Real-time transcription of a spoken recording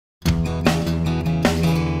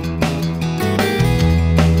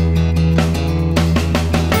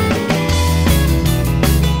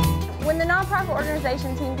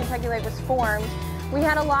Lake was formed, we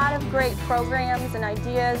had a lot of great programs and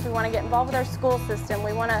ideas. We want to get involved with our school system.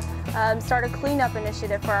 We want to start a cleanup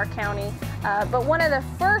initiative for our county. But one of the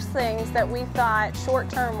first things that we thought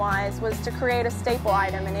short-term wise was to create a staple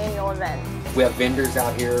item, an annual event. We have vendors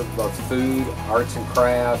out here, both food, arts and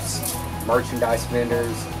crafts, merchandise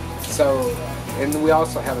vendors. And we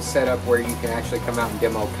also have a setup where you can actually come out and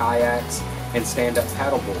demo kayaks and stand-up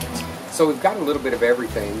paddle boards. So we've got a little bit of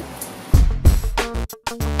everything.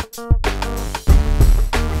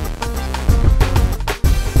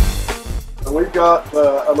 We've got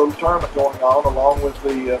a little tournament going on along with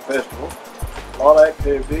the festival. A lot of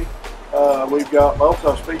activity. We've got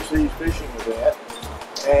multi-species fishing event,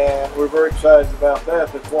 and we're very excited about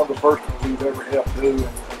that. That's one of the first ones we've ever helped do, and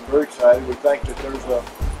very excited. We think that there's a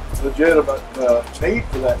legitimate need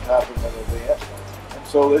for that type of an event, and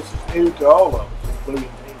so this is new to all of us, including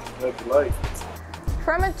Team Kentucky Lake.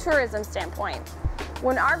 From a tourism standpoint,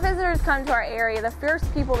 when our visitors come to our area, the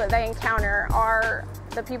first people that they encounter are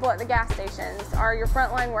the people at the gas stations, are your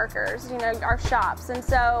frontline workers, our shops. And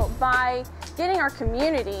so by getting our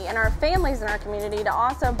community and our families in our community to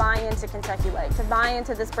also buy into Kentucky Lake, to buy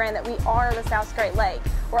into this brand that we are the South Strait Lake,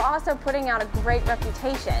 we're also putting out a great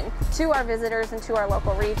reputation to our visitors and to our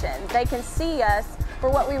local region. They can see us for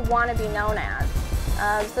what we want to be known as.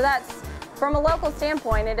 So that's, from a local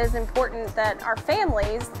standpoint, it is important that our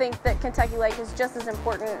families think that Kentucky Lake is just as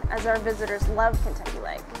important as our visitors love Kentucky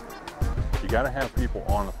Lake. You got to have people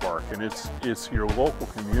on the park, and it's your local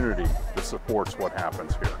community that supports what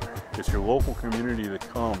happens here. It's your local community that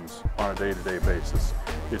comes on a day-to-day basis.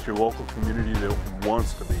 It's your local community that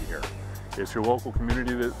wants to be here. It's your local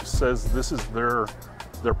community that says this is their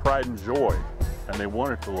pride and joy, and they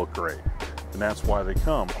want it to look great, and that's why they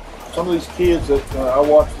come. Some of these kids that I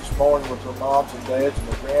watched this morning with their moms and dads and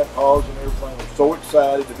their grandpas and everything were so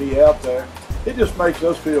excited to be out there. It just makes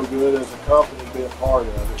us feel good as a company being part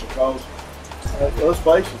of it, because let's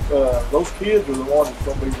face it, those kids are the ones that's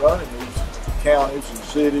going to be running these counties and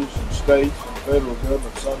cities and states and federal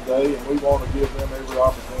government someday, and we want to give them every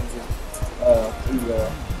opportunity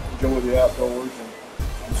to enjoy the outdoors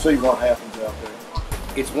and see what happens out there.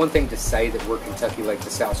 It's one thing to say that we're Kentucky Lake, the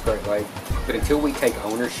South Strait Lake, but until we take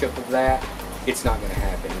ownership of that, it's not going to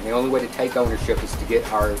happen. And the only way to take ownership is to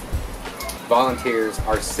get our volunteers,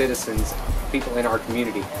 our citizens, people in our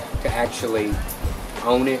community to actually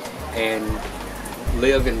own it and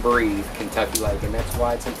live and breathe Kentucky Lake, and that's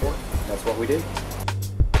why it's important. That's what we do.